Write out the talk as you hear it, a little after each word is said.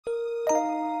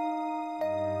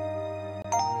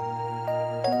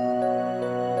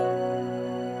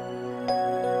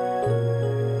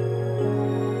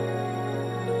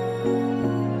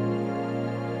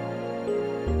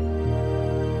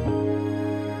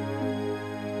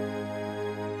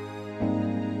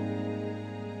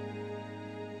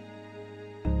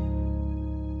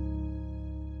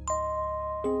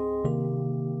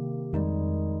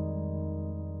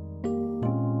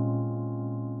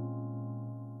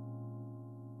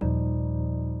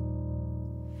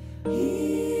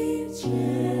He changed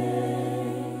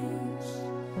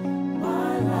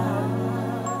my life,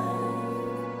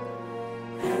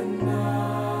 and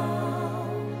now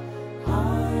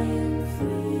I'm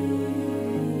free.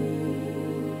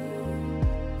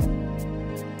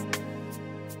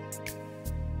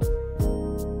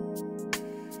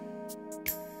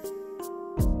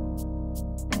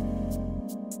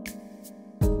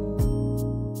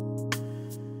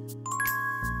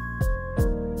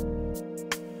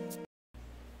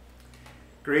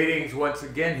 Greetings once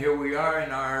again. Here we are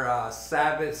in our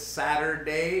Sabbath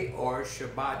Saturday, or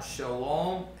Shabbat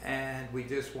Shalom, and we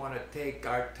just want to take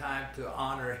our time to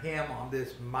honor Him on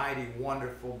this mighty,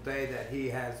 wonderful day that He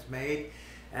has made.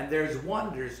 And there's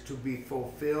wonders to be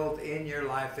fulfilled in your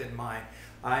life and mine.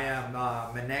 I am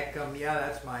Menachem,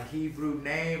 that's my Hebrew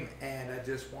name, and I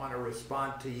just want to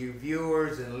respond to you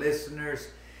viewers and listeners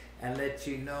and let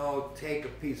you know, take a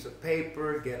piece of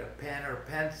paper, get a pen or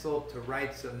pencil to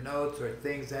write some notes or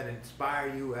things that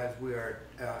inspire you as we are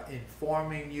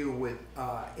informing you with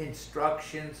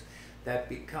instructions that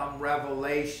become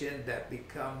revelation, that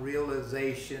become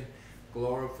realization,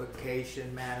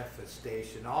 glorification,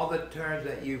 manifestation, all the terms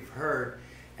that you've heard.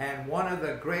 And one of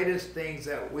the greatest things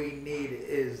that we need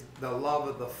is the love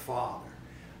of the Father.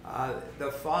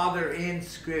 The Father in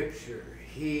Scripture,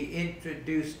 He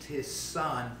introduced His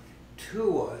Son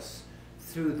to us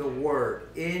through the Word.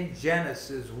 In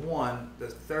Genesis 1, the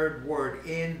third word,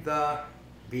 in the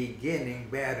beginning,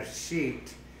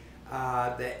 Bereshit,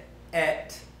 the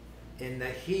et in the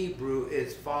Hebrew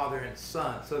is father and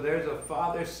son. So there's a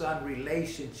father-son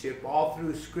relationship all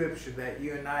through Scripture that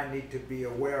you and I need to be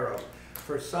aware of.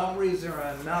 For some reason or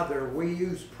another, we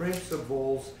use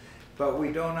principles, but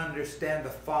we don't understand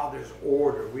the Father's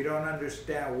order. We don't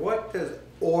understand what does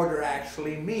order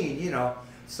actually mean, you know.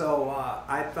 So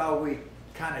I thought we'd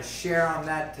kind of share on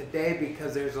that today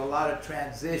because there's a lot of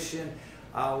transition.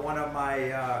 One of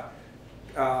my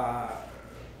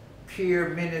peer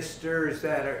ministers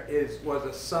that was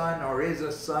a son or is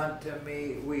a son to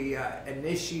me, we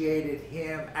initiated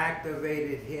him,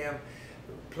 activated him,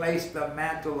 placed the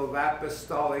mantle of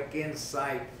apostolic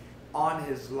insight on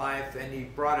his life, and he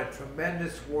brought a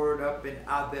tremendous word up in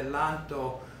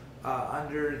Adelanto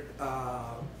under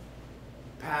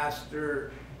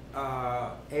Pastor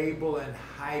Abel and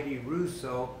Heidi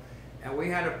Russo, and we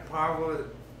had a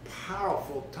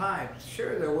powerful time.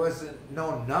 Sure, there wasn't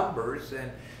no numbers, and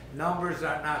numbers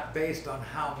are not based on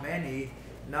how many.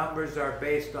 Numbers are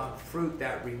based on fruit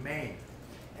that remain.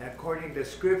 And according to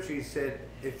Scripture, he said,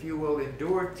 if you will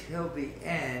endure till the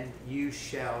end, you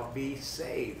shall be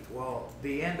saved. Well,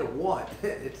 the end of what?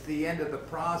 It's the end of the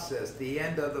process, the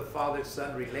end of the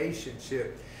father-son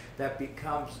relationship that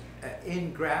becomes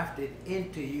engrafted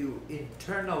into you,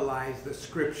 internalize the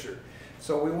Scripture.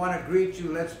 So we want to greet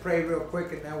you. Let's pray real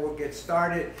quick and then we'll get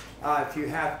started. If you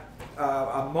have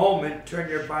a moment, turn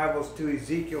your Bibles to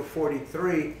Ezekiel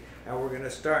 43. And we're going to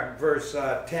start in verse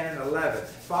 10 and 11.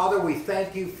 Father, we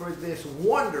thank you for this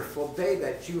wonderful day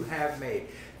that you have made.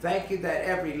 Thank you that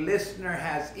every listener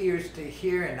has ears to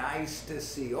hear and eyes to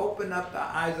see. Open up the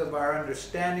eyes of our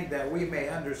understanding that we may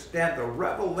understand the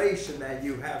revelation that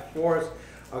you have for us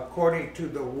according to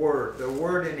the Word. The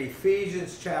Word in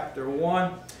Ephesians chapter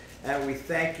 1. And we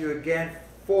thank you again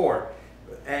for it.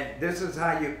 And this is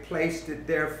how you placed it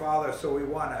there, Father. So we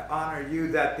want to honor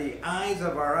you, that the eyes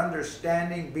of our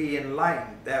understanding be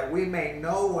enlightened, that we may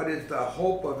know what is the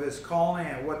hope of his calling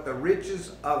and what the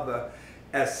riches of the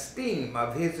esteem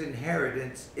of his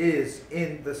inheritance is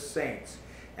in the saints,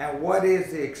 and what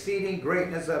is the exceeding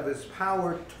greatness of his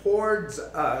power towards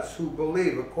us who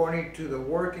believe, according to the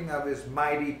working of his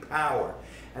mighty power.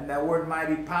 And that word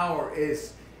mighty power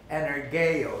is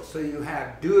energeo. So you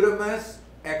have dunamis,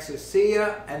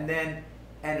 exousia, and then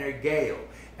energeo.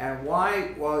 And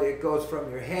why? Well, it goes from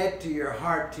your head to your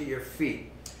heart to your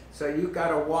feet. So you got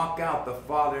to walk out the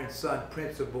Father and Son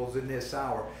principles in this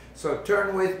hour. So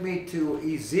turn with me to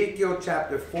Ezekiel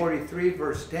chapter 43,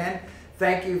 verse 10.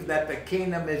 Thank you that the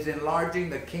kingdom is enlarging,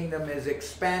 the kingdom is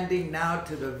expanding now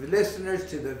to the listeners,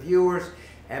 to the viewers.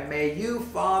 And may you,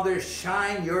 Father,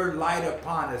 shine your light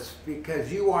upon us,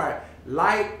 because you are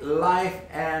light, life,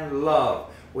 and love.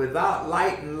 Without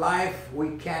light and life,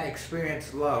 we can't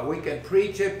experience love. We can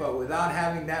preach it, but without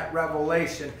having that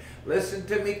revelation, listen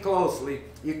to me closely.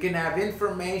 You can have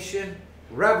information,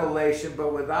 revelation,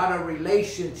 but without a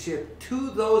relationship to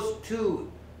those two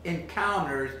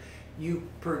encounters, you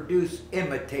produce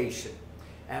imitation.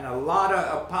 And a lot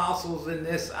of apostles in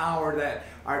this hour that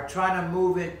are trying to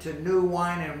move into new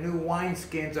wine and new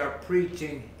wineskins are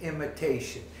preaching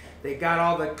imitation. They got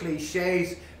all the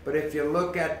cliches, but if you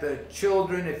look at the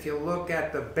children, if you look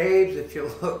at the babes, if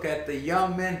you look at the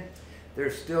young men,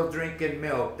 they're still drinking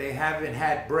milk. They haven't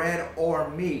had bread or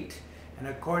meat. And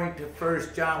according to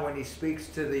 1 John, when he speaks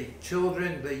to the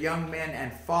children, the young men,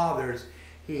 and fathers,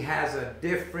 he has a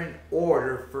different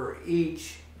order for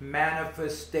each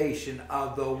manifestation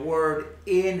of the word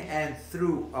in and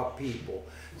through a people.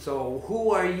 So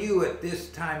who are you at this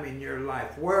time in your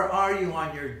life? Where are you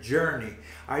on your journey?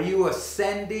 Are you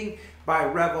ascending by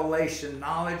revelation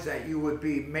knowledge that you would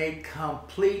be made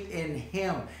complete in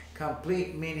him?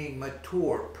 Complete meaning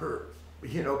mature.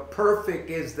 Perfect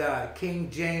is the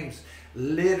King James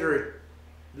literal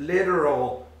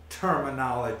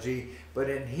terminology, but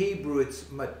in Hebrew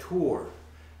it's mature.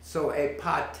 So a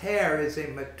pater is a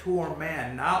mature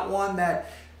man, not one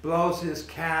that blows his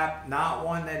cap, not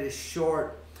one that is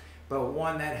short, but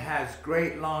one that has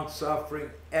great long suffering,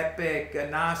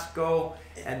 epignosko,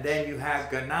 and then you have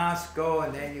gnosko,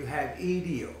 and then you have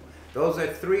idio. Those are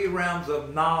three realms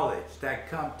of knowledge that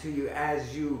come to you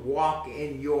as you walk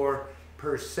in your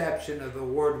perception of the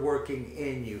word working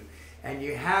in you. And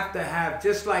you have to have,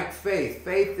 just like faith.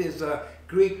 Faith is a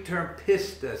Greek term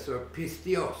pistos or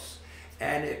pistios,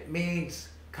 and it means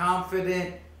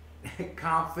confident,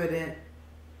 confident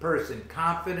person.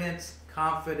 Confidence,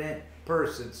 confident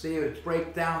person. See, it's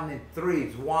break down in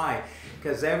threes. Why?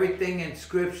 Because everything in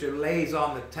Scripture lays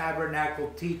on the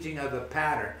tabernacle teaching of the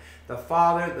pattern. The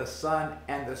Father, the Son,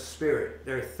 and the Spirit.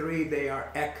 They're three. They are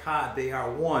echad. They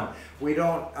are one. We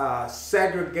don't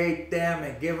segregate them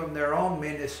and give them their own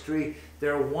ministry.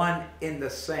 They're one in the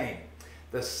same.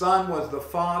 The Son was the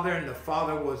Father, and the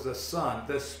Father was the Son.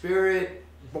 The Spirit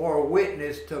bore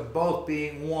witness to both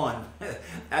being one.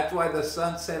 That's why the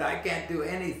Son said, I can't do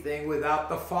anything without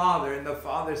the Father. And the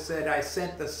Father said, I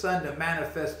sent the Son to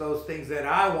manifest those things that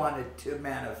I wanted to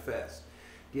manifest.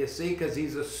 Do you see? Because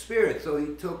he's a spirit, so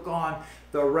he took on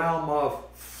the realm of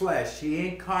flesh. He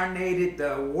incarnated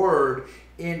the Word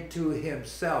into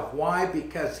himself. Why?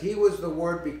 Because he was the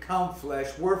Word become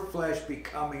flesh. We're flesh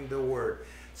becoming the Word.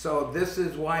 So this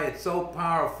is why it's so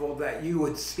powerful that you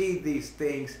would see these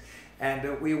things, and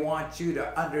that we want you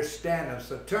to understand them.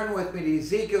 So turn with me to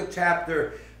Ezekiel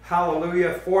chapter,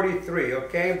 hallelujah, 43,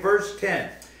 okay? Verse 10.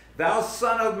 Thou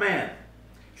son of man,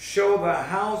 show the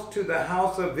house to the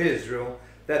house of Israel,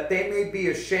 that they may be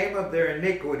ashamed of their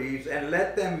iniquities, and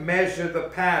let them measure the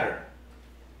pattern.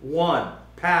 One,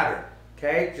 pattern,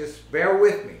 okay? Just bear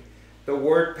with me. The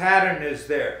word pattern is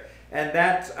there. And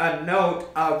that's a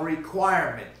note of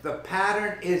requirement. The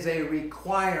pattern is a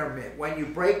requirement. When you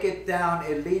break it down,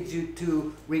 it leads you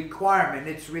to requirement.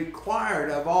 It's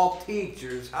required of all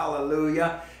teachers,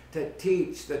 hallelujah, to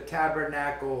teach the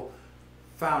tabernacle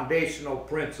foundational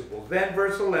principles. Then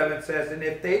verse 11 says, and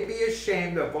if they be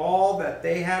ashamed of all that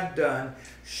they have done,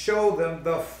 show them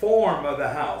the form of the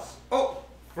house. Oh,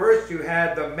 first you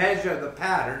had the measure of the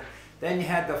pattern, then you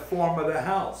had the form of the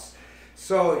house.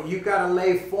 So you got to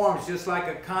lay forms just like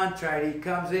a contractor. He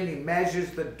comes in, he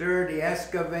measures the dirt, he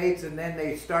excavates, and then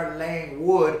they start laying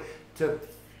wood to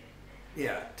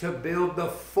build the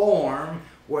form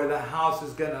where the house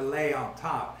is going to lay on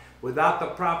top. Without the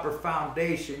proper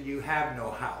foundation, you have no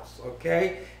house,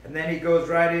 okay? And then he goes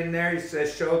right in there, he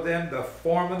says, show them the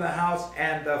form of the house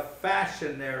and the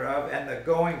fashion thereof, and the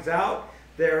goings out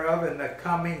thereof, and the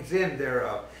comings in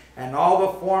thereof, and all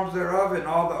the forms thereof, and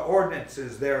all the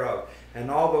ordinances thereof, and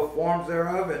all the forms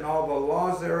thereof, and all the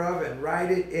laws thereof, and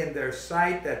write it in their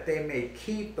sight, that they may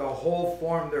keep the whole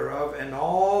form thereof, and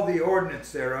all the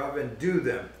ordinance thereof, and do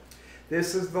them.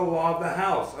 This is the law of the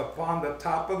house. Upon the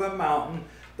top of the mountain,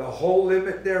 the whole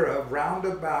limit thereof round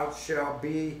about shall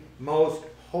be most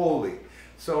holy.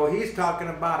 So he's talking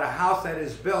about a house that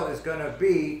is built is going to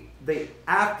be the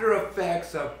after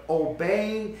effects of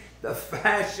obeying the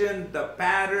fashion, the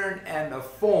pattern, and the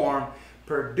form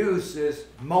produces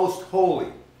most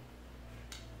holy.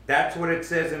 That's what it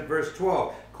says in verse 12.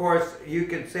 Of course, you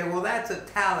can say, well, that's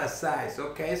italicized.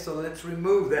 Okay, so let's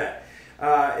remove that.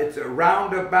 It's a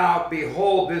roundabout,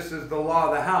 behold, this is the law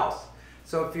of the house.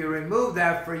 So if you remove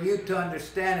that, for you to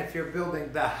understand, if you're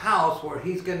building the house where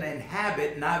he's going to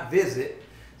inhabit, not visit.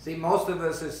 See, most of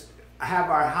us have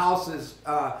our houses.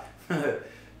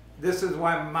 This is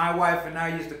why my wife and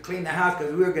I used to clean the house,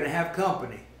 because we were going to have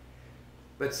company.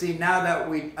 But see, now that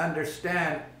we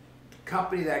understand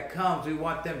company that comes, we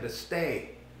want them to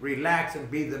stay, relax, and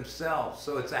be themselves.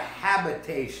 So it's a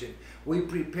habitation. We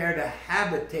prepared a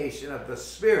habitation of the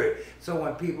Spirit. So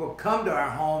when people come to our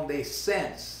home, they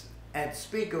sense and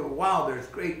speak of, wow, there's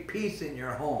great peace in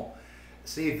your home.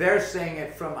 See, they're saying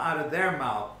it from out of their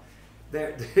mouth,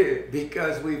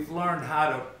 because we've learned how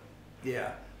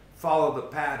to, follow the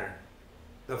pattern,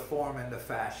 the form, and the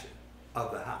fashion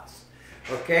of the house.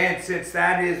 Okay, and since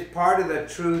that is part of the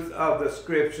truth of the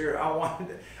scripture,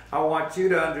 I want you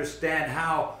to understand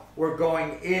how we're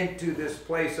going into this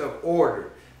place of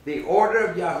order. The order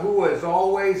of Yahuah is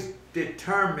always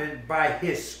determined by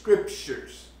his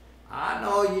scriptures. I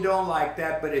know you don't like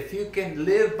that, but if you can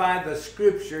live by the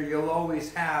scripture, you'll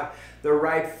always have the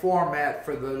right format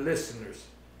for the listeners.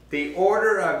 The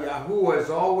order of Yahuah is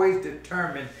always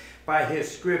determined by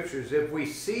his scriptures. If we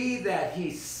see that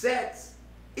he sets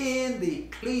in the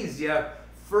ecclesia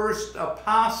first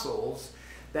apostles,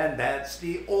 then that's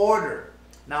the order.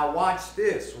 Now watch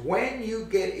this. When you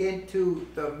get into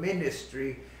the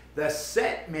ministry, the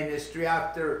set ministry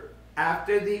after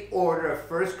the order of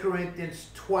 1 Corinthians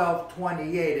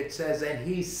 12:28, it says, and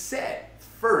he set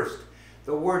first.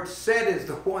 The word set is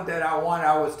the one that I want.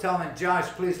 I was telling Josh,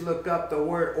 please look up the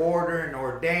word order and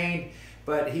ordained,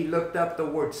 but he looked up the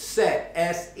word set,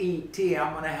 S-E-T.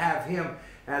 I'm going to have him,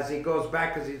 as he goes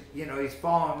back, because he's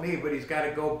following me, but he's got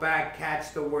to go back,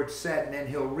 catch the word set, and then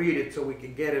he'll read it so we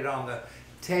can get it on the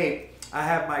tape. I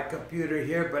have my computer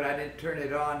here, but I didn't turn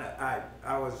it on.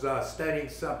 I was studying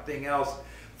something else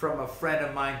from a friend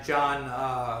of mine,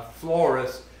 John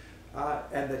Flores,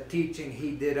 and the teaching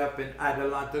he did up in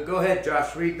Adelanto. Go ahead,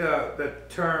 Josh, read the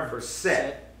term for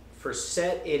set. For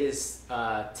set, it is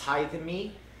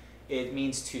tithemi. It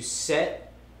means to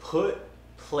set, put,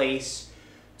 place,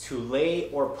 to lay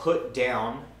or put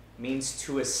down, means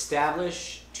to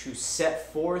establish, to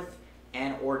set forth,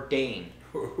 and ordain.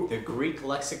 The Greek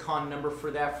lexicon number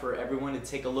for that, for everyone to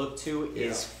take a look to,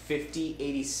 is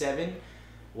 5087.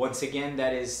 Once again,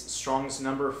 that is Strong's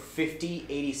number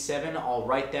 5087. I'll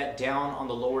write that down on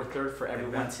the lower third for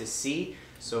everyone to see.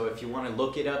 So if you want to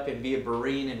look it up and be a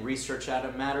Berean and research out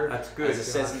a matter, that's good, as it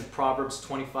says in Proverbs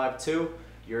 25:2,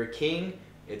 you're a king.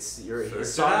 It's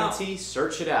his sovereignty.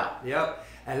 Search it out. Yep.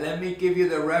 And let me give you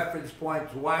the reference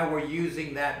points why we're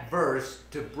using that verse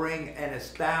to bring and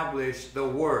establish the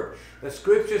word. The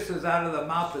scripture says, out of the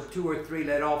mouth of two or three,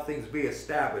 let all things be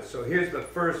established. So here's the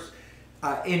first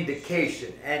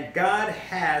indication. And God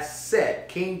has set.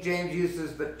 King James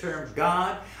uses the term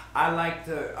God. I like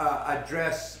to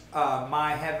address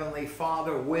my heavenly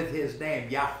Father with his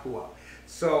name, Yahuah.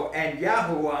 So, and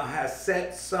Yahuah has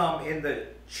set some in the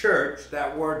church.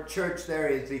 That word church there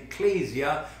is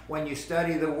ecclesia. When you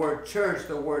study the word church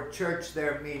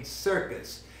there means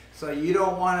circus. So you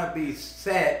don't want to be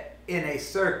set in a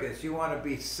circus. You want to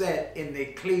be set in the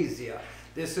ecclesia.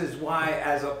 This is why,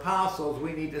 as apostles,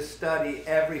 we need to study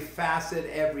every facet,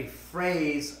 every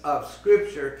phrase of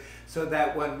Scripture, so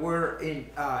that when we're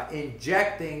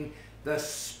injecting the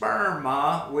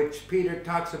sperma, which Peter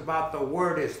talks about, the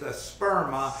word is the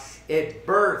sperma, it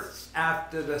births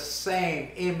after the same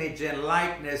image and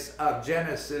likeness of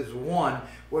Genesis 1,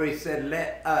 where he said,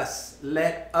 let us,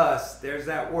 there's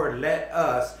that word, let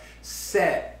us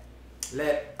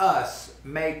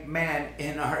make man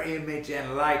in our image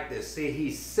and likeness. See,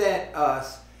 he set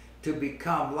us to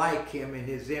become like him in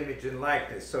his image and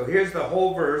likeness. So here's the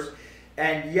whole verse.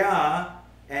 And Yahuah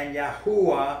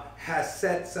has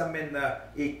set some in the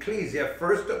ecclesia,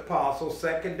 first apostles,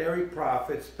 secondary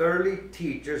prophets, thirdly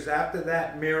teachers, after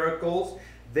that miracles,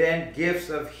 then gifts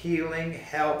of healing,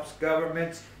 helps,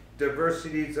 governments,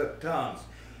 diversities of tongues.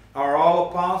 Are all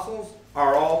apostles?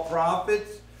 Are all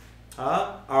prophets?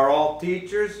 Are all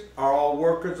teachers? Are all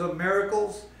workers of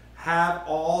miracles? Have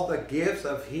all the gifts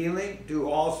of healing? Do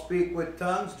all speak with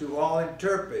tongues? Do all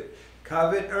interpret?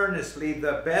 Covet earnestly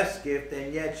the best gift,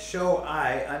 and yet show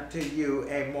I unto you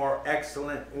a more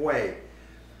excellent way.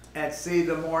 And see,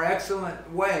 the more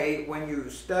excellent way, when you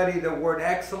study the word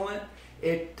excellent,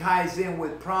 it ties in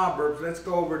with Proverbs. Let's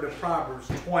go over to Proverbs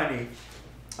 20.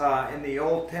 In the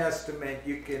Old Testament,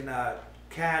 you can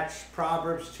catch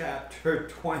Proverbs chapter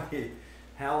 20.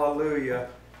 Hallelujah.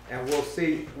 And we'll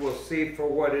see for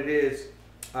what it is.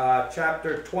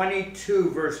 Chapter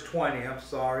 22, verse 20. I'm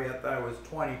sorry, I thought it was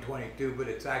 20:22, but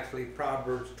it's actually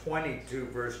Proverbs 22,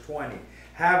 verse 20.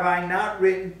 Have I not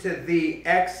written to thee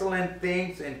excellent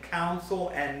things in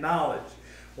counsel and knowledge?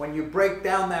 When you break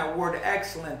down that word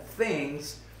excellent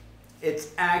things, it's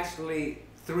actually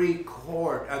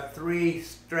a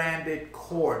three-stranded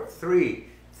cord. Three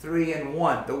in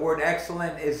one. The word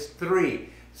excellent is three.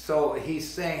 So he's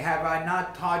saying, have I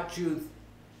not taught you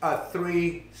a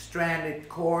three-stranded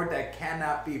cord that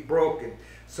cannot be broken?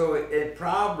 So in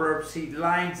Proverbs, he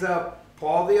lines up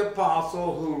Paul the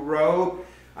Apostle, who wrote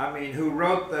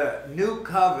the New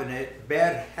Covenant,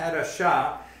 Ber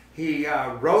Hadashah. He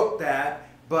wrote that,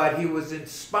 but he was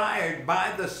inspired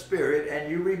by the Spirit. And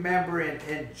you remember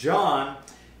in John,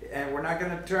 And we're not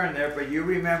going to turn there, but you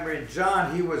remember in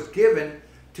John, he was given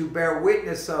to bear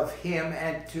witness of him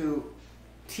and to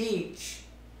teach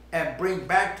and bring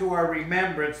back to our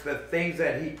remembrance the things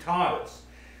that he taught us.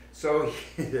 So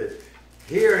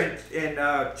here in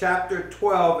chapter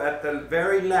 12, at the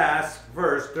very last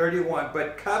verse, 31,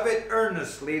 but covet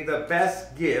earnestly the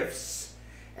best gifts,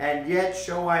 and yet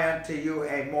show I unto you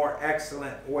a more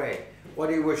excellent way. What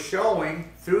he was showing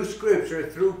through Scripture,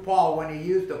 through Paul, when he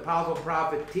used apostle,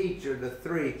 prophet, teacher, the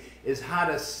three, is how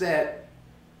to set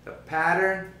the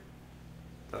pattern,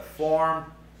 the form,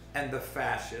 and the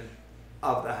fashion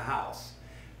of the house.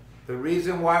 The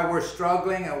reason why we're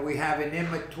struggling and we have an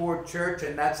immature church,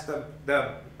 and that's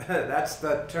that's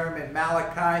the term in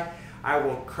Malachi, I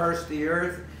will curse the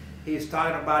earth. He's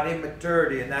talking about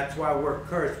immaturity, and that's why we're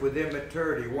cursed with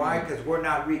immaturity. Why? Because we're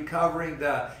not recovering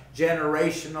the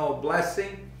generational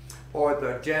blessing, or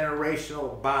the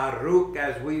generational Baruch,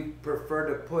 as we prefer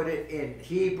to put it in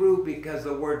Hebrew, because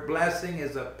the word blessing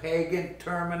is a pagan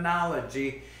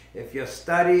terminology. If you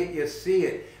study it, you see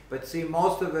it. But see,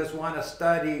 most of us want to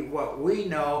study what we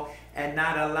know and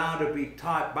not allow to be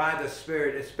taught by the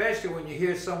Spirit, especially when you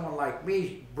hear someone like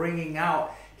me bringing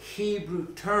out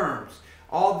Hebrew terms.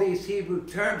 All these Hebrew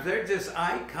terms, they're just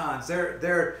icons.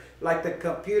 They're like the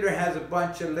computer has a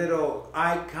bunch of little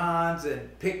icons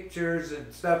and pictures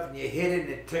and stuff, and you hit it and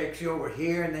it takes you over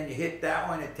here, and then you hit that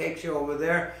one, it takes you over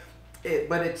there.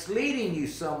 But it's leading you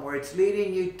somewhere. It's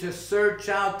leading you to search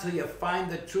out till you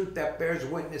find the truth that bears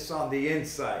witness on the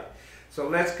inside. So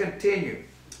let's continue.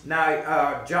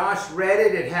 Now, Josh read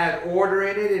it. It had order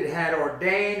in it. It had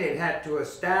ordained. It had to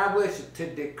establish,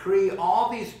 to decree, all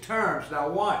these terms. Now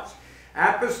watch.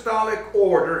 Apostolic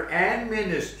order and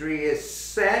ministry is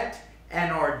set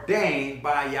and ordained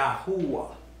by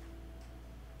Yahuah.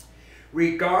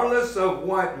 Regardless of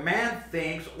what man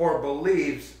thinks or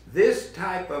believes, this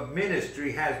type of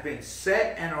ministry has been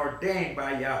set and ordained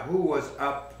by Yahuah's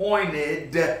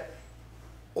appointed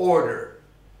order.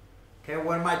 Okay,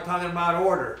 what am I talking about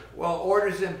order? Well, order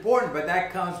is important, but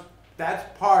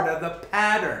that's part of the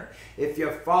pattern. If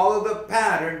you follow the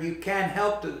pattern, you can't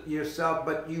help yourself,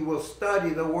 but you will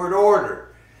study the word order.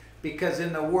 Because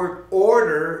in the word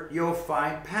order, you'll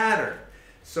find pattern.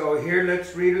 So here,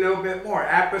 let's read a little bit more.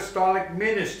 Apostolic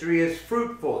ministry is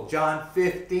fruitful. John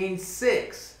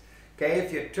 15:6. Okay,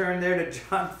 if you turn there to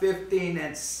John 15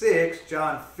 and 6,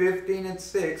 John 15 and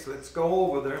 6, let's go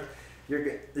over there.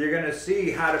 You're going to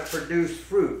see how to produce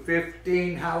fruit.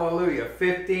 15, hallelujah.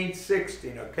 15,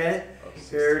 16, okay?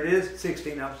 Here it is.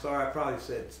 16, I'm sorry, I probably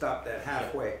said stop that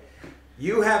halfway.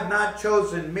 You have not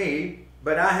chosen me,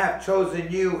 but I have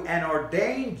chosen you and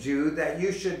ordained you that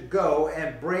you should go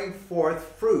and bring forth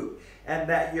fruit, and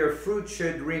that your fruit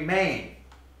should remain.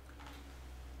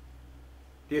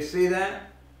 Do you see that?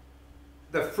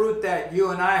 The fruit that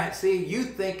you and I see, you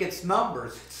think it's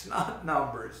numbers. It's not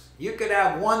numbers. You could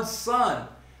have one son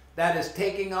that is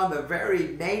taking on the very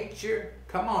nature,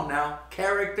 come on now,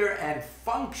 character and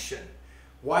function.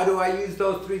 Why do I use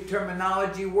those three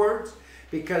terminology words?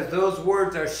 Because those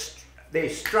words they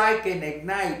strike and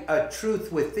ignite a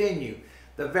truth within you.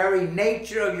 The very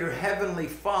nature of your heavenly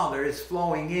Father is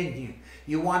flowing in you.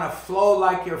 You want to flow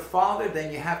like your Father,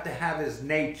 then you have to have his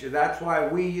nature. That's why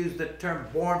we use the term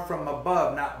born from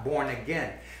above, not born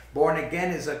again. Born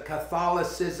again is a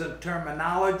Catholicism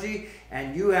terminology,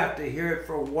 and you have to hear it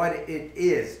for what it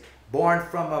is. Born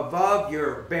from above,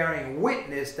 you're bearing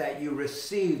witness that you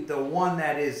received the one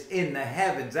that is in the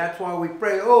heavens. That's why we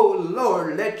pray, oh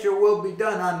Lord, let your will be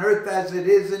done on earth as it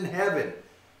is in heaven.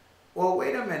 Well,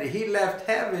 wait a minute. He left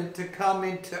heaven to come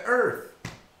into earth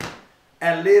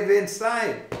and live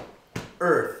inside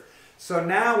earth. So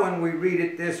now when we read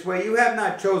it this way, you have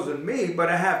not chosen me, but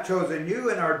I have chosen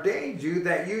you and ordained you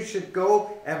that you should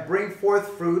go and bring forth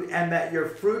fruit, and that your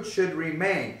fruit should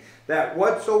remain. That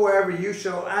whatsoever you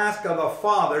shall ask of the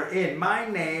Father in my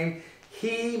name,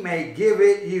 he may give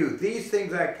it you. These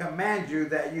things I command you,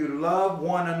 that you love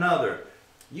one another.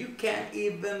 You can't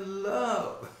even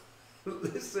love.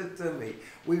 Listen to me.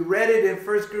 We read it in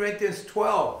 1 Corinthians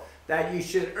 12. That you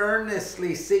should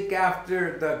earnestly seek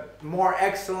after the more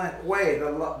excellent way.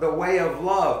 The way of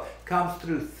love comes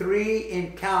through 3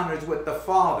 encounters with the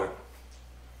Father.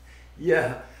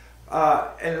 Yeah,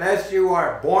 unless you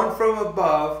are born from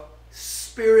above,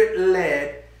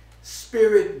 Spirit-led,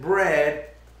 Spirit-bred,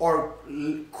 or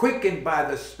quickened by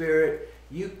the Spirit,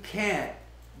 you can't.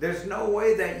 There's no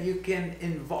way that you can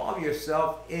involve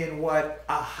yourself in what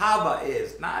ahava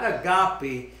is. Not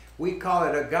agape. We call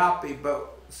it agape, but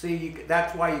see,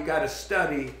 that's why you got to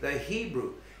study the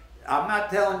Hebrew. I'm not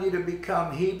telling you to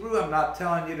become Hebrew. I'm not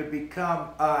telling you to become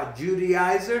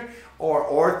Judaizer or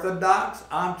Orthodox.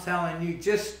 I'm telling you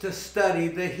just to study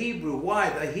the Hebrew. Why?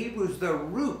 The Hebrew's the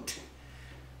root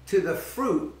to the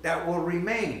fruit that will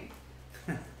remain.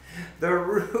 The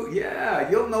root, yeah,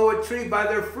 you'll know a tree by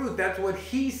their fruit. That's what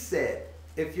he said.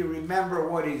 If you remember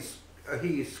what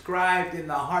he scribed in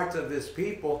the hearts of his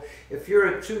people, if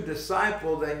you're a true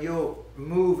disciple, then you'll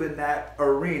move in that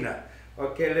arena.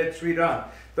 Okay, let's read on.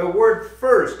 The word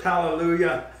first,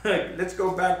 hallelujah. Let's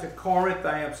go back to Corinth.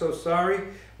 I am so sorry.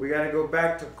 We got to go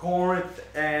back to Corinth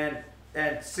and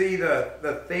see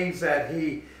the things that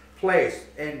he placed.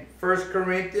 In 1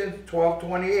 Corinthians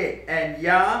 12:28. And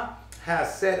Yah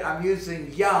has said, I'm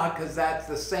using Yah because that's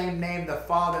the same name the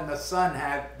Father and the Son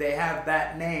have. They have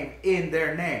that name in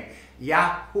their name.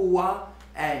 Yahuah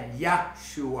and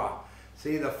Yahshua.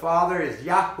 See, the Father is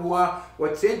Yahuah.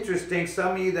 What's interesting,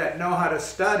 some of you that know how to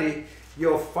study,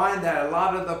 you'll find that a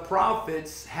lot of the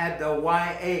prophets had the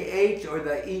Y-A-H or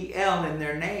the E-L in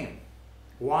their name.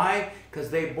 Why? Because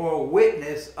they bore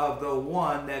witness of the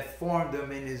one that formed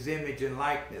them in his image and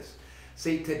likeness.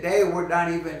 See, today we're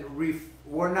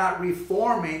not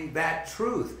reforming that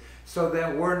truth. So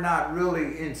that we're not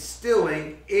really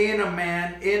instilling in a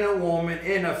man, in a woman,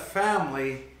 in a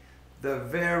family, the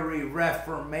very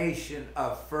reformation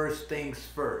of first things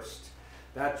first.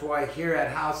 That's why here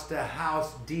at House to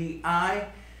House DI,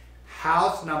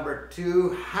 house number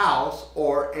 2, house,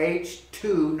 or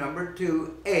H2, number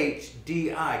 2,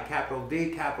 HDI, capital D,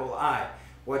 capital I.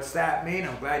 What's that mean?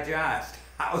 I'm glad you asked.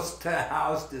 House to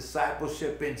House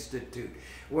Discipleship Institute.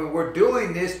 When we're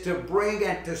doing this to bring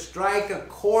and to strike a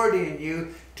chord in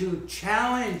you, to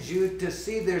challenge you to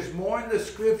see there's more in the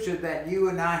scripture that you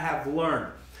and I have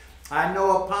learned. I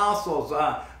know apostles,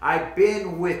 I've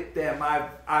been with them,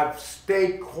 I've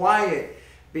stayed quiet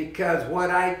because what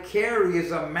I carry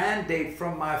is a mandate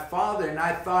from my Father, and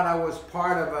I thought I was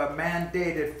part of a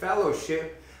mandated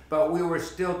fellowship, but we were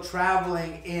still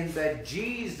traveling in the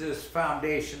Jesus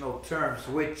foundational terms,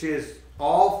 which is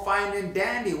all fine and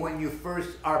dandy when you first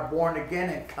are born again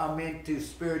and come into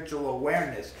spiritual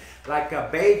awareness. Like a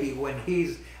baby when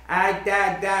he's, I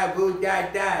da da boo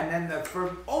da da, and then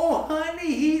oh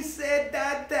honey, he said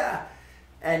da da.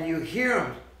 And you hear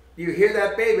him, you hear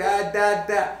that baby, ah da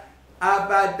da,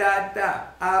 abba da da,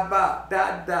 abba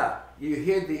da da. You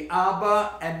hear the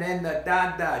abba and then the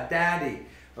da da, daddy.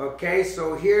 Okay,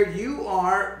 so here you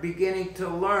are beginning to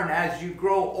learn as you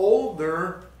grow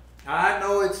older. I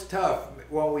know it's tough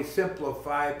when we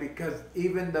simplify because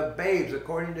even the babes,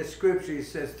 according to scripture, he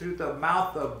says through the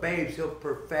mouth of babes he'll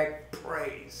perfect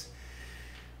praise.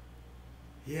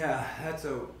 Yeah, that's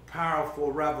a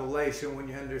powerful revelation when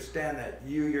you understand that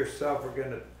you yourself are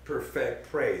going to perfect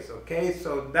praise. Okay,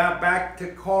 so now back to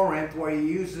Corinth where he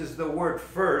uses the word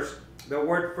first. The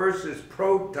word first is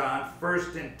proton,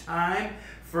 first in time,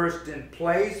 first in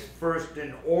place, first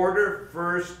in order,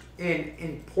 first in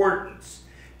importance.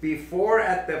 Before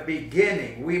at the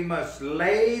beginning, we must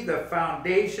lay the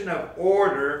foundation of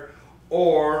order,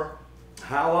 or,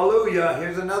 hallelujah,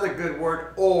 here's another good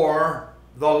word, or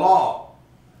the law.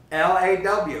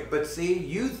 L-A-W. But see,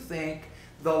 you think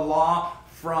the law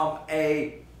from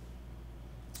a,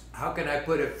 how can I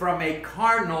put it, from a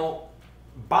carnal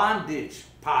bondage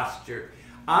posture.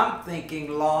 I'm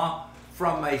thinking law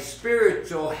from a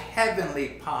spiritual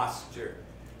heavenly posture.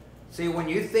 See, when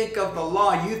you think of the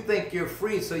law, you think you're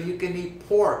free so you can eat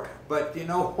pork. But you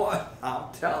know what?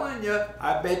 I'm telling you,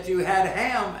 I bet you had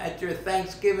ham at your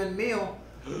Thanksgiving meal.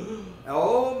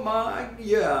 Oh my,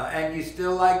 yeah. And you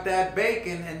still like that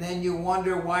bacon, and then you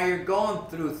wonder why you're going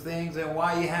through things and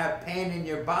why you have pain in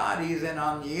your bodies and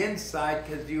on the inside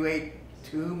because you ate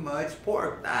too much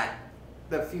pork. Not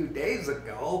a few days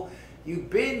ago. You've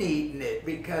been eating it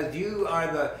because you're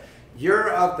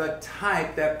of the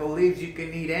type that believes you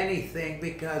can eat anything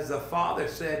because the Father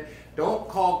said, don't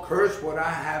call curse what I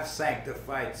have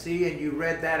sanctified. See, and you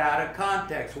read that out of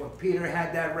context. When Peter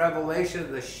had that revelation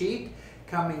of the sheet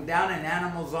coming down and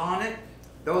animals on it,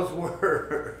 those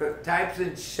were types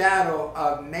and shadow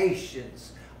of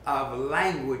nations, of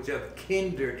language, of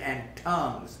kindred and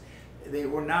tongues. They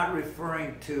were not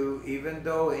referring to, even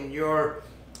though in your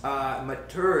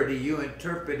maturity you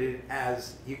interpreted it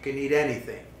as you can eat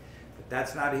anything.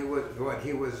 That's not what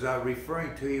he was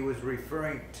referring to. He was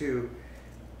referring to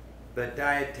the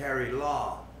dietary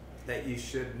law, that you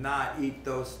should not eat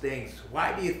those things.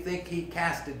 Why do you think he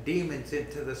casted demons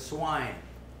into the swine?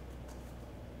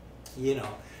 You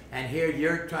know, and here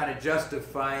you're trying to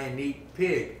justify and eat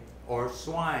pig or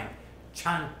swine.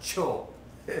 Chancho.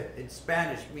 In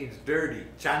Spanish means dirty.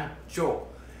 Chancho.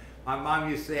 My mom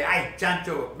used to say, ay,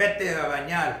 chancho, vete a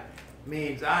bañar.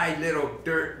 means, "I little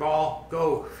dirt ball,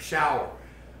 go shower."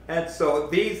 And so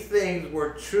these things were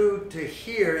true to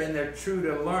hear and they're true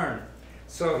to learn.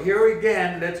 So here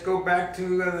again, let's go back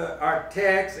to our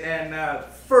text and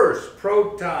first,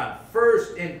 proton,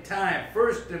 first in time,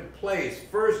 first in place,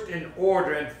 first in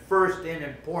order, and first in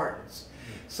importance.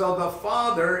 So the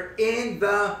Father in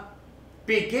the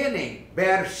beginning,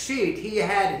 Bereshit, he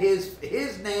had his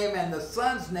name and the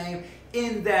Son's name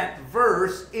in that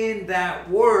verse, in that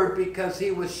word, because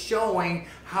he was showing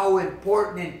how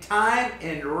important in time,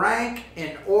 in rank,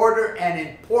 in order, and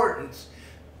importance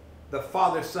the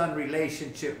Father-Son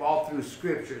relationship all through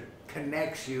Scripture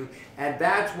connects you, and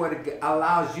that's what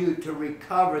allows you to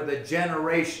recover the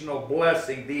generational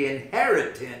blessing, the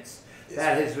inheritance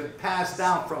that has been passed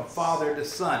down from father to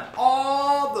son.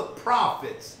 All the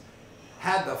prophets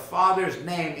had the Father's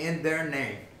name in their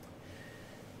name.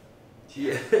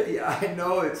 Yeah, I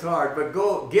know it's hard, but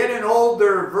go get an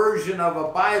older version of a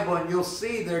Bible and you'll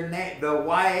see their name, the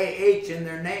YAH in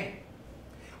their name.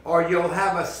 Or you'll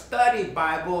have a study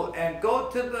Bible and go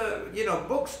to the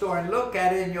bookstore and look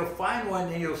at it and you'll find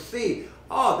one and you'll see,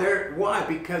 oh, why?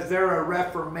 Because they're a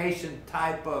Reformation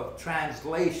type of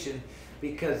translation,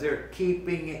 because they're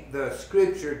keeping the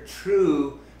Scripture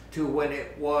true to when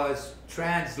it was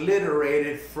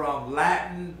transliterated from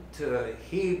Latin to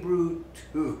Hebrew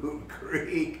to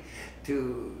Greek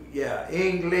to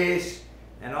English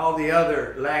and all the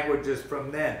other languages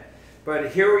from then.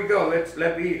 But here we go.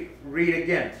 Let me read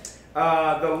again.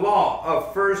 The law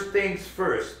of first things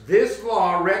first. This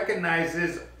law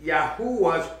recognizes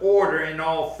Yahuah's order in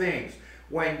all things.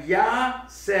 When Yah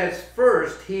says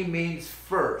first, he means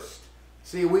first.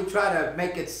 See, we try to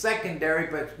make it secondary,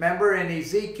 but remember in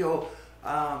Ezekiel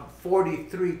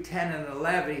 43, 10 and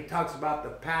 11, he talks about the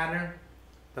pattern,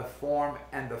 the form,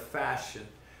 and the fashion.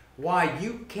 Why?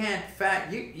 You can't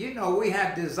we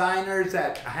have designers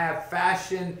that have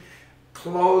fashion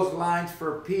clotheslines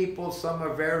for people. Some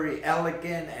are very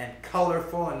elegant and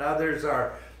colorful, and others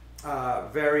are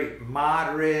very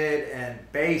moderate and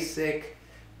basic.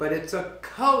 But it's a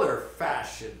color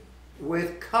fashion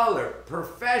with color.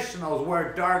 Professionals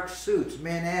wear dark suits,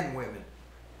 men and women.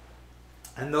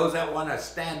 And those that want to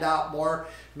stand out more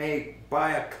may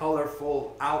buy a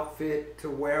colorful outfit to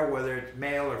wear, whether it's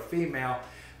male or female.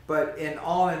 But in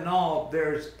all,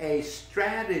 there's a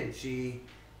strategy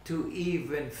to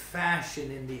even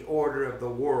fashion in the order of the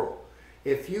world.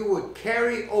 If you would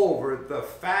carry over the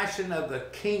fashion of the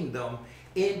kingdom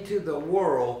into the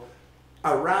world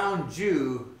around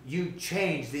you, you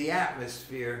change the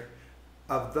atmosphere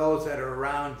of those that are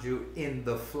around you in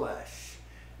the flesh.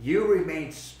 You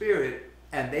remain spirit,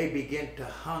 and they begin to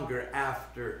hunger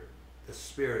after the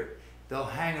Spirit. They'll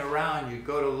hang around you,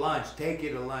 go to lunch, take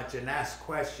you to lunch, and ask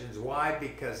questions. Why?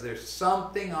 Because there's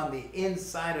something on the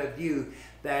inside of you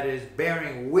that is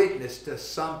bearing witness to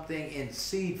something in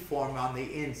seed form on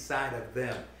the inside of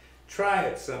them. Try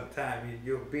it sometime.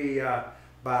 You'll be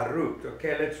Baruch.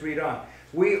 Okay, let's read on.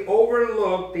 We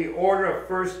overlook the order of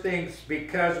first things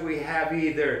because we have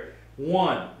either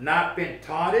 1, not been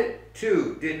taught it,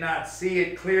 2, did not see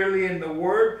it clearly in the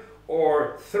Word,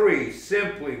 or 3,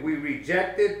 simply we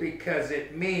reject it because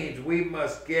it means we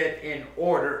must get in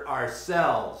order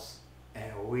ourselves.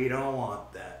 And we don't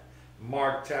want that.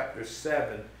 Mark chapter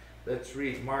 7. Let's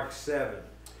read Mark 7.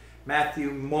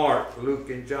 Matthew, Mark, Luke,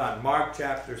 and John. Mark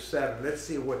chapter 7. Let's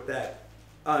see what that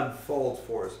unfolds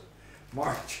for us.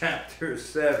 Mark chapter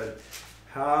 7.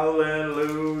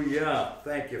 Hallelujah.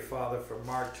 Thank you, Father, for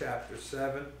Mark chapter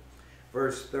 7,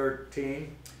 verse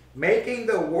 13. Making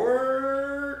the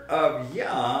word of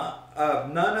Yah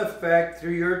of none effect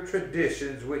through your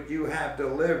traditions which you have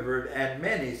delivered, and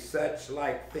many such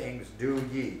like things do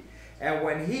ye. And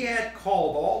when he had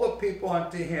called all the people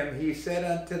unto him, he said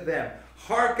unto them,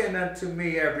 Hearken unto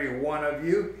me, every one of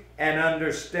you, and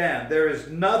understand. There is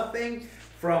nothing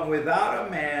from without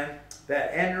a man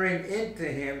that entering into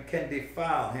him can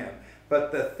defile him.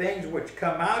 But the things which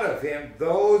come out of him,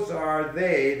 those are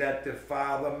they that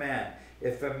defile the man.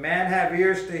 If a man have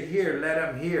ears to hear, let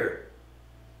him hear.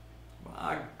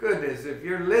 My goodness, if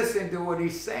you're listening to what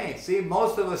he's saying. See,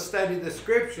 most of us study the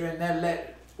Scripture and then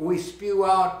we spew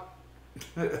out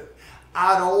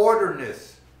out of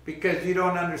orderness because you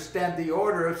don't understand the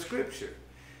order of Scripture.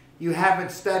 You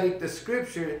haven't studied the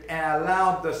Scripture and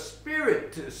allowed the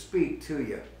Spirit to speak to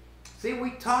you. See,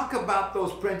 we talk about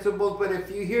those principles, but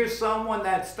if you hear someone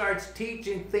that starts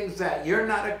teaching things that you're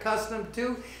not accustomed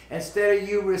to, instead of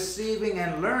you receiving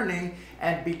and learning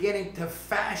and beginning to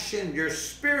fashion your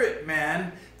spirit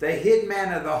man, the hid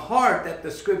man of the heart that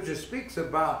the Scripture speaks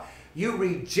about, you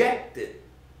reject it.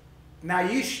 Now,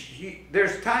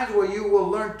 there's times where you will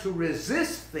learn to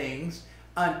resist things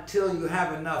until you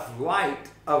have enough light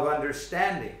of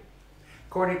understanding.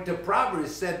 According to Proverbs,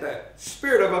 it said the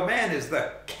spirit of a man is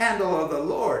the candle of the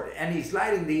Lord, and he's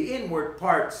lighting the inward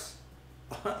parts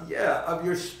of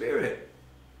your spirit.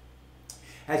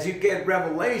 As you get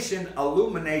revelation,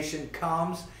 illumination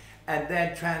comes, and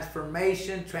then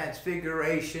transformation,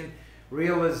 transfiguration,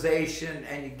 realization,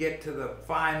 and you get to the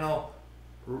final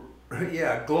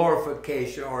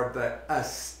glorification, or the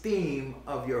esteem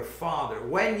of your Father.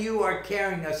 When you are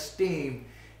carrying esteem,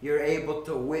 you're able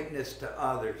to witness to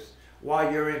others.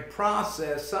 While you're in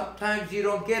process, sometimes you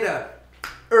don't get a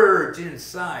urge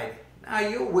inside. Now,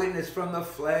 you'll witness from the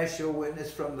flesh, you'll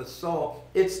witness from the soul.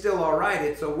 It's still all right,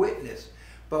 it's a witness.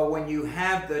 But when you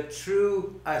have the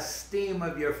true esteem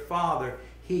of your Father,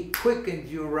 He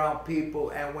quickens you around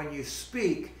people. And when you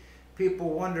speak,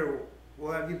 people wonder,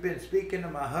 well, have you been speaking to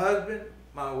my husband,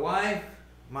 my wife,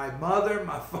 my mother,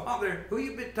 my father? Who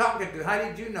you been talking to? How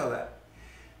did you know that?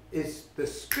 It's the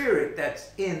spirit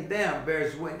that's in them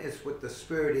bears witness with the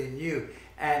spirit in you.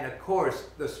 And of course,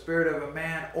 the spirit of a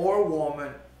man or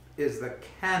woman is the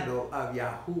candle of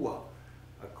Yahuah,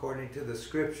 according to the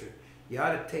scripture. You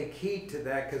ought to take heed to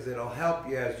that, because it'll help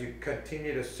you as you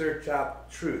continue to search out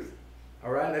truth.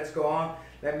 All right, let's go on.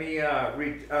 Let me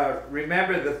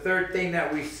remember the third thing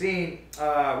that we've seen.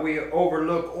 We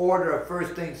overlook order of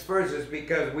first things first is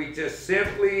because we just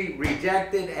simply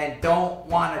reject it and don't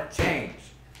want to change.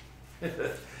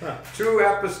 True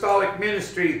apostolic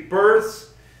ministry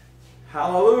births,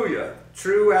 hallelujah.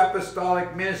 True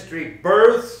apostolic ministry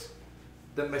births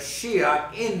the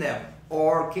Mashiach in them,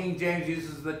 or King James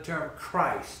uses the term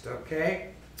Christ, okay?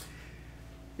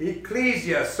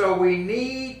 Ecclesia. So we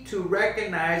need to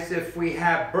recognize if we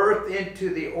have birth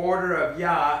into the order of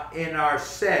Yah in our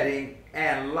setting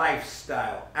and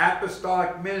lifestyle.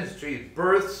 Apostolic ministry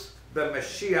births the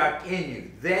Mashiach in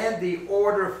you. Then the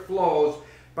order flows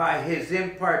by His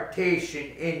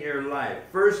impartation in your life.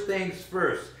 First things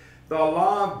first, the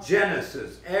law of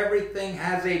Genesis. Everything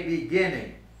has a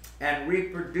beginning and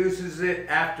reproduces it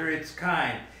after its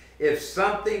kind. If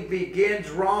something begins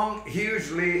wrong,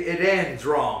 usually it ends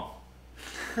wrong.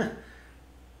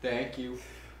 Thank you.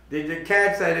 Did you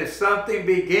catch that? If something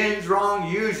begins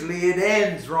wrong, usually it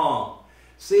ends wrong.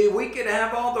 See, we can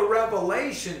have all the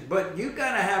revelation, but you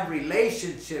got to have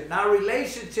relationship. Now,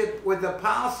 relationship with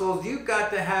apostles, you got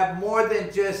to have more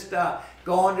than just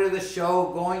going to the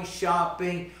show, going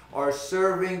shopping, or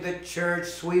serving the church,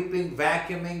 sweeping,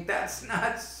 vacuuming. That's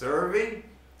not serving.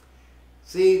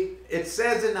 See, it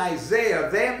says in Isaiah,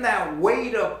 them that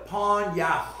wait upon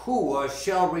Yahuah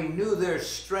shall renew their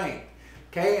strength.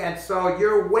 Okay, and so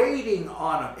you're waiting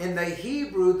on Him. In the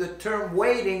Hebrew, the term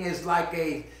waiting is like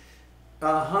a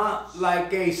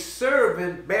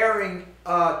servant bearing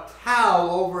a towel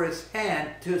over his hand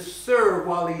to serve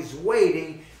while he's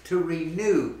waiting to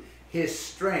renew his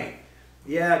strength.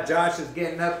 Yeah, Josh is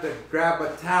getting up to grab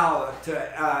a towel to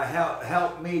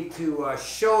help me to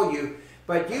show you.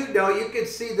 But you know, you can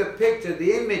see the picture.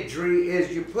 The imagery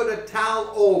is you put a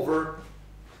towel over.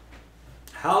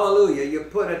 Hallelujah. You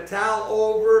put a towel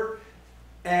over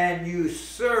and you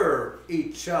serve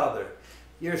each other.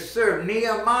 You're served.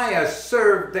 Nehemiah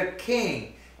served the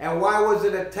king. And why was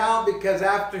it a towel? Because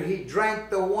after he drank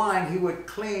the wine, he would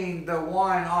clean the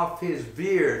wine off his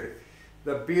beard.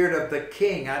 The beard of the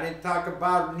king. I didn't talk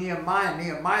about Nehemiah.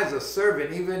 Nehemiah's a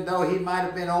servant. Even though he might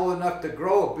have been old enough to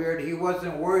grow a beard, he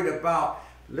wasn't worried about,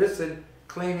 listen,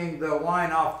 cleaning the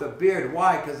wine off the beard.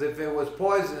 Why? Because if it was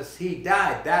poisonous, he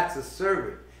died. That's a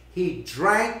servant. He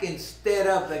drank instead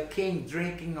of the king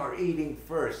drinking or eating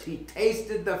first. He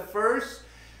tasted the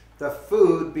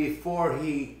food before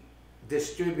he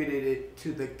distributed it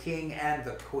to the king and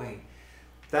the queen.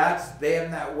 That's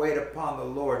them that wait upon the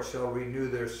Lord shall renew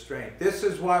their strength. This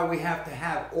is why we have to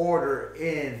have order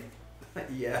in.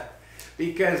 Yeah.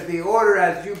 Because the order,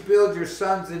 as you build your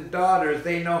sons and daughters,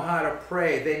 they know how to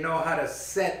pray. They know how to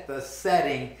set the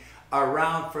setting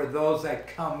around for those that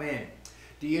come in.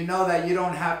 Do you know that you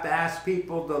don't have to ask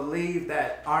people to leave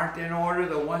that aren't in order?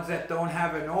 The ones that don't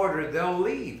have an order, they'll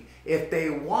leave. If they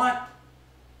want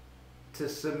to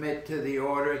submit to the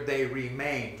order, they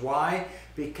remain. Why?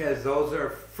 Because those are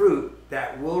fruit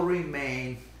that will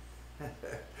remain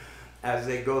as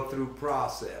they go through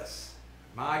process.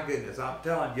 My goodness, I'm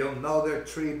telling you, you'll know their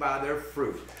tree by their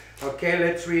fruit. Okay,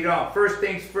 let's read on. First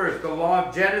things first, the law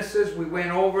of Genesis, we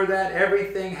went over that.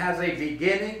 Everything has a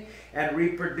beginning and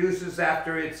reproduces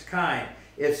after its kind.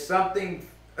 If something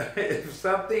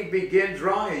begins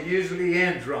wrong, it usually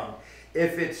ends wrong.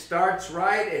 If it starts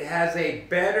right, it has a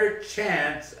better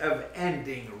chance of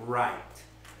ending right.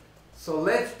 So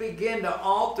let's begin to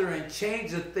alter and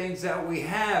change the things that we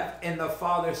have in the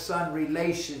Father-Son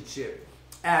relationship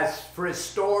as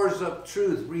restorers of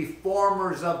truth,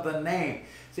 reformers of the name.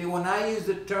 See, when I use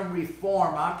the term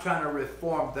reform, I'm trying to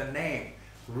reform the name.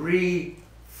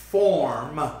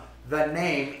 Reform the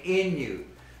name in you.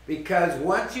 Because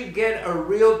once you get a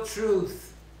real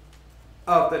truth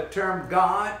of the term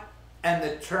God and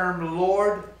the term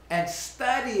Lord, and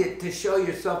study it to show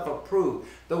yourself approved.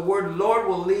 The word Lord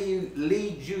will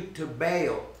lead you to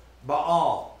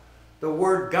Baal. The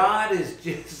word God is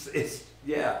just, it's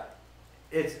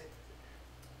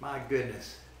my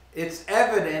goodness. It's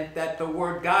evident that the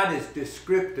word God is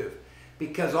descriptive,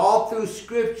 because all through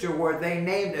Scripture where they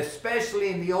named, especially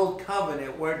in the Old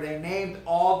Covenant, where they named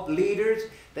all leaders,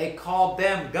 they called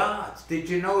them gods. Did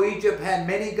you know Egypt had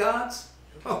many gods?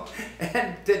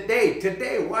 And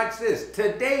today, watch this.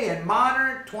 Today in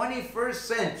modern 21st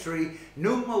century,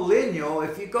 new millennial,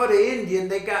 if you go to India,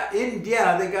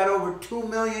 they got over 2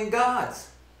 million gods.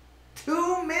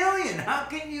 2 million. How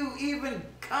can you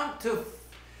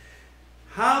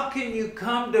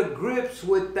come to grips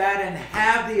with that and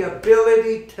have the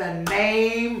ability to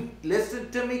name,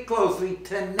 listen to me closely,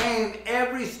 to name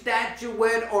every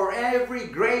statuette or every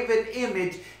graven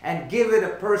image and give it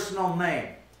a personal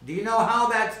name? Do you know how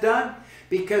that's done?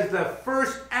 Because the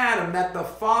first Adam that the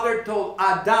Father told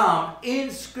Adam in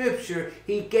Scripture,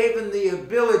 he gave him the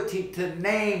ability to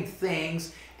name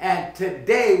things. And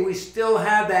today we still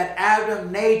have that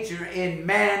Adam nature in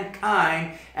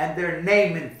mankind, and they're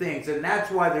naming things. And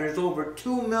that's why there's over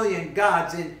 2 million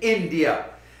gods in India.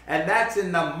 And that's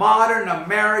in the modern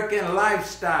American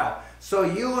lifestyle. So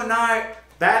you and I,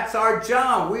 that's our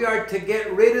job. We are to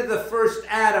get rid of the first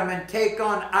Adam and take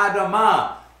on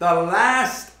Adamah. The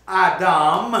last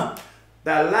Adam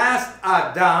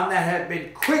that had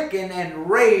been quickened and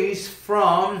raised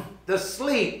from the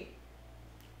sleep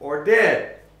or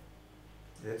dead.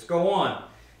 Let's go on.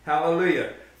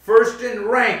 Hallelujah. First in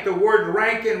rank, the word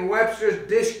rank in Webster's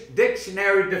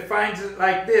dictionary defines it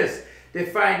like this.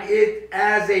 Define it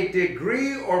as a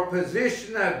degree or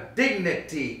position of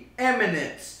dignity,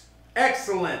 eminence,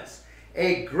 excellence,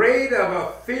 a grade of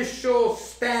official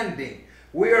standing.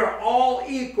 We are all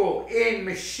equal in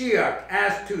Mashiach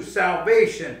as to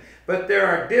salvation, but there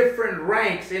are different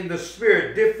ranks in the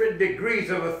Spirit, different degrees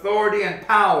of authority and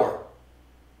power.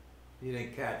 You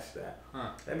didn't catch that.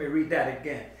 Let me read that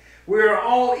again. We are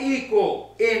all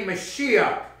equal in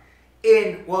Mashiach,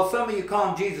 some of you call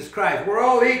him Jesus Christ. We're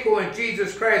all equal in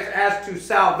Jesus Christ as to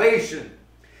salvation,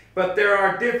 but there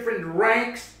are different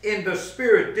ranks in the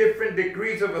Spirit, different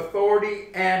degrees of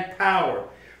authority and power.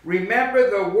 Remember,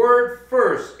 the word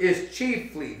first is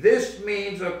chiefly. This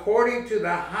means according to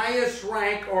the highest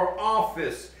rank or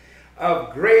office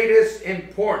of greatest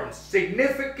importance,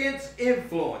 significance,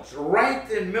 influence, ranked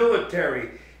in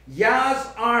military. Yah's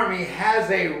army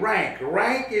has a rank.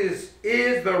 Rank is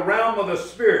the realm of the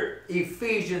Spirit.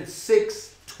 Ephesians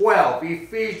 6:12.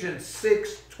 Ephesians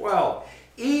 6:12.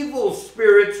 Evil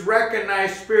spirits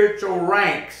recognize spiritual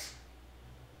ranks.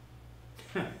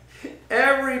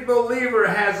 Every believer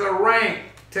has a rank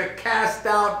to cast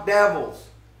out devils.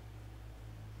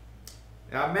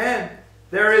 Amen.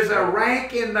 There is a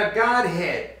rank in the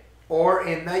Godhead or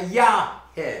in the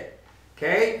Yah-head.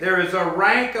 Okay? There is a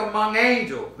rank among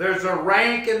angels. There's a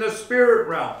rank in the spirit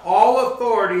realm. All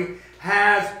authority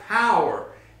has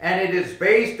power, and it is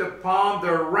based upon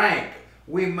their rank.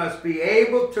 We must be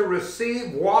able to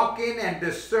receive, walk in, and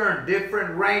discern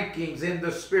different rankings in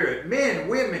the Spirit. Men,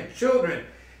 women, children,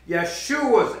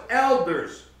 Yeshua,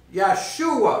 elders,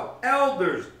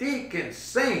 deacons,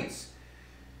 saints,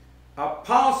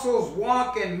 apostles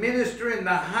walk and minister in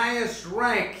the highest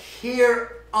rank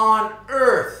here on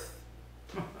earth.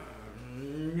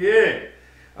 Yeah.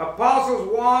 Apostles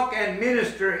walk and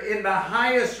minister in the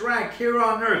highest rank here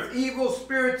on earth. Evil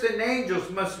spirits and angels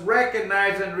must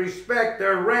recognize and respect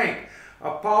their rank.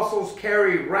 Apostles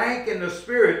carry rank in the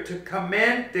Spirit to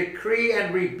commend, decree,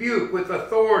 and rebuke with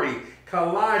authority.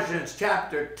 Colossians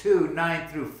chapter 2, 9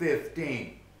 through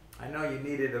 15. I know you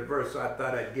needed a verse, so I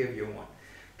thought I'd give you one.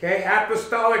 Okay,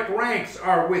 apostolic ranks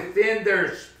are within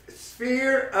their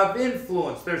sphere of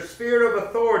influence, their sphere of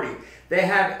authority. They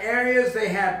have areas they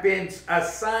have been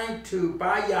assigned to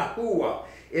by Yahuah.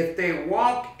 If they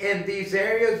walk in these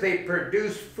areas, they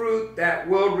produce fruit that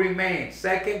will remain.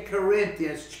 2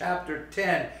 Corinthians chapter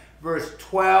 10, verse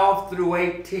 12 through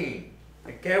 18.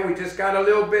 Okay, we just got a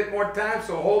little bit more time,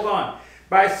 so hold on.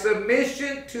 By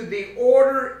submission to the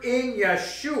order in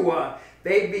Yeshua,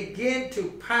 they begin to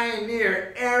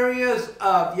pioneer areas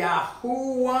of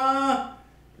Yahuah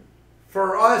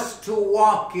for us to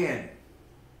walk in.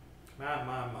 My.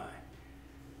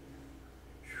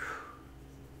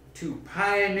 to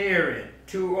pioneer in,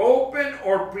 to open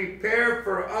or prepare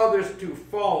for others to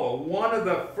follow. One of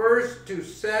the first to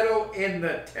settle in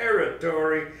the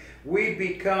territory, we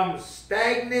become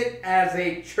stagnant as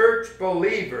a church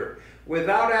believer.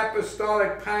 Without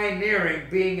apostolic pioneering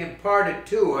being imparted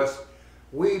to us,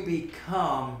 we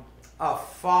become a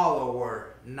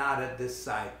follower, not a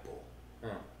disciple.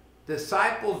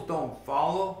 Disciples don't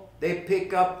follow. They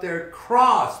pick up their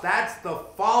cross. That's the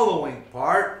following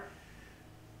part.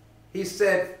 He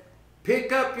said,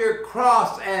 pick up your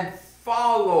cross and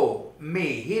follow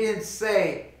me. He didn't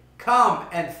say, come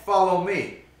and follow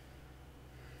me.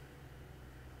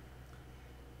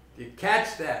 Do you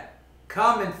catch that?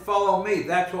 Come and follow me.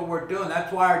 That's what we're doing.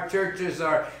 That's why our churches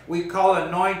are, we call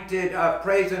anointed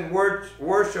praise and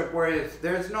worship, where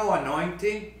there's no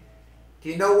anointing. Do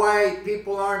you know why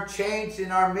people aren't changed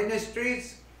in our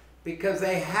ministries? Because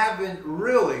they haven't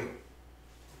really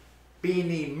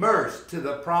been immersed to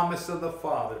the promise of the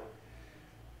Father.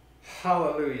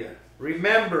 Hallelujah.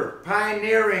 Remember,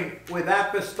 pioneering with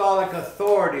apostolic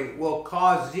authority will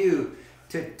cause you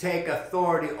to take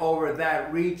authority over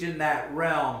that region, that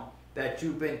realm that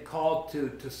you've been called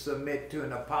to submit to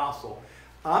an apostle.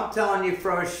 I'm telling you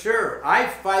for sure, I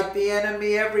fight the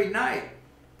enemy every night,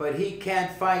 but he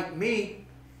can't fight me.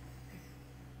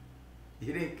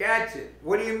 You didn't catch it.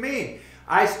 What do you mean?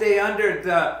 I stay under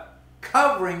the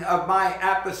covering of my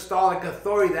apostolic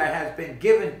authority that has been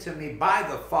given to me by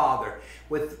the Father.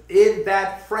 Within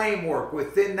that framework,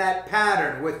 within that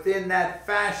pattern, within that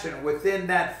fashion, within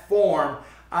that form,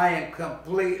 I am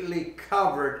completely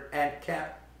covered and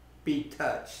can't be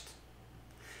touched.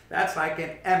 That's like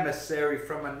an emissary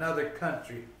from another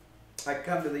country. I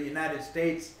come to the United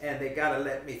States and they got to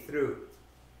let me through.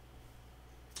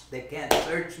 They can't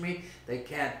search me. They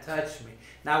can't touch me.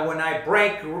 Now, when I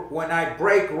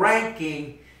break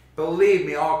ranking, believe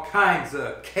me, all kinds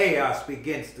of chaos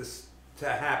begins to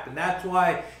happen. That's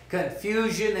why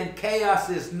confusion and chaos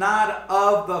is not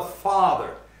of the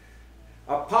Father.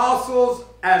 Apostles,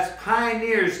 as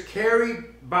pioneers,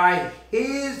 carried by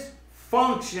his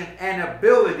function and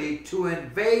ability to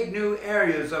invade new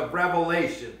areas of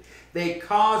revelation. They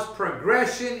cause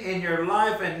progression in your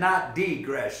life and not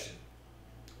degression.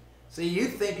 See, you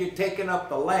think you're taking up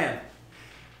the land.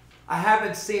 I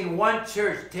haven't seen one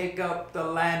church take up the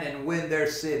land and win their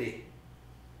city.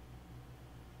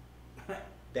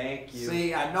 Thank you.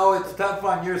 See, I know it's tough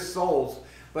on your souls,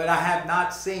 but I have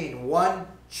not seen one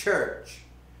church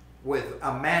with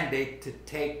a mandate to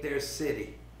take their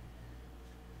city.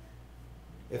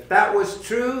 If that was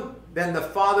true, then the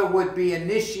Father would be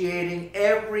initiating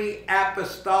every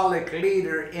apostolic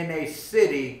leader in a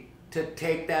city to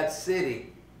take that city.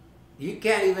 You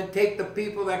can't even take the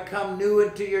people that come new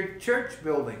into your church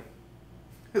building.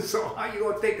 So how are you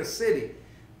going to take a city?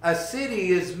 A city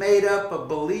is made up of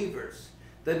believers.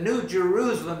 The New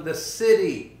Jerusalem, the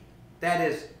city that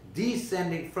is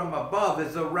descending from above,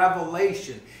 is a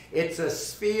revelation. It's a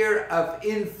sphere of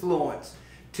influence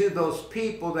to those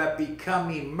people that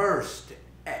become immersed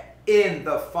in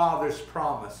the Father's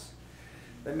promise.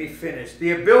 Let me finish.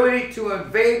 The ability to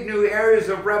invade new areas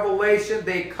of revelation,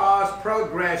 they cause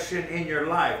progression in your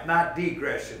life, not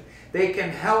degression. They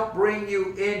can help bring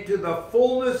you into the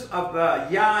fullness of the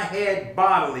Yahuah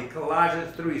bodily.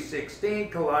 Colossians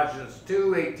 3:16, Colossians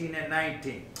 2:18 and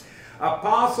 19.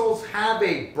 Apostles have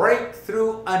a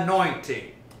breakthrough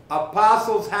anointing.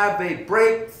 Apostles have a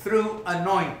breakthrough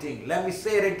anointing. Let me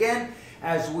say it again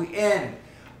as we end.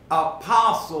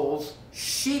 Apostles,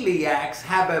 shiliacs,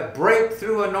 have a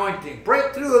breakthrough anointing.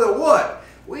 Breakthrough of the what?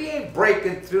 We ain't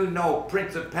breaking through no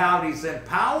principalities and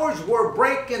powers. We're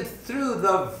breaking through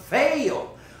the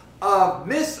veil of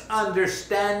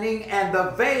misunderstanding and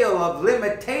the veil of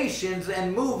limitations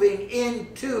and moving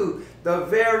into the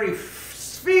very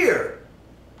sphere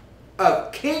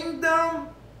of kingdom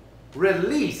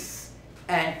release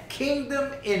and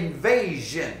kingdom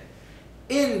invasion.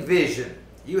 In vision.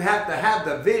 You have to have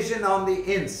the vision on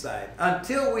the inside.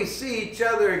 Until we see each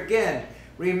other again,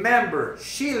 remember,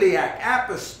 Shiliach,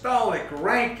 apostolic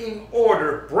ranking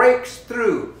order, breaks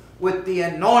through with the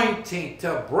anointing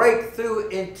to break through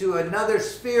into another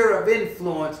sphere of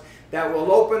influence that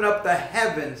will open up the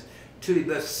heavens to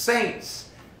the saints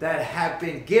that have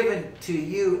been given to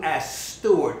you as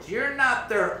stewards. You're not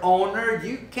their owner.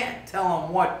 You can't tell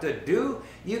them what to do.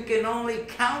 You can only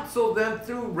counsel them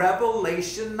through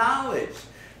revelation knowledge.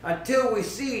 Until we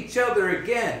see each other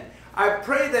again, I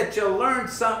pray that you'll learn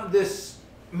something this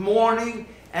morning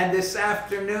and this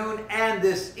afternoon and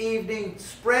this evening.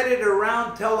 Spread it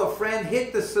around, tell a friend,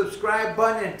 hit the subscribe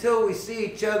button. Until we see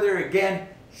each other again,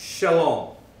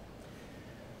 shalom.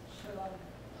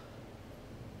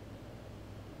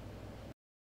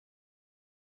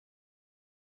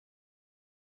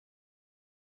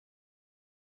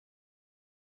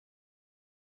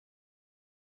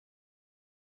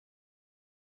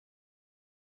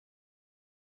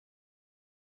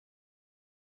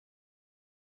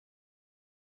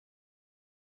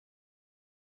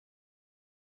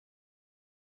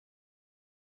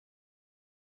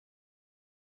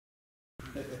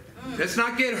 Let's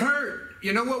not get hurt.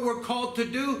 You know what we're called to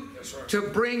do? Yes, sir. To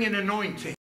bring an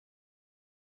anointing.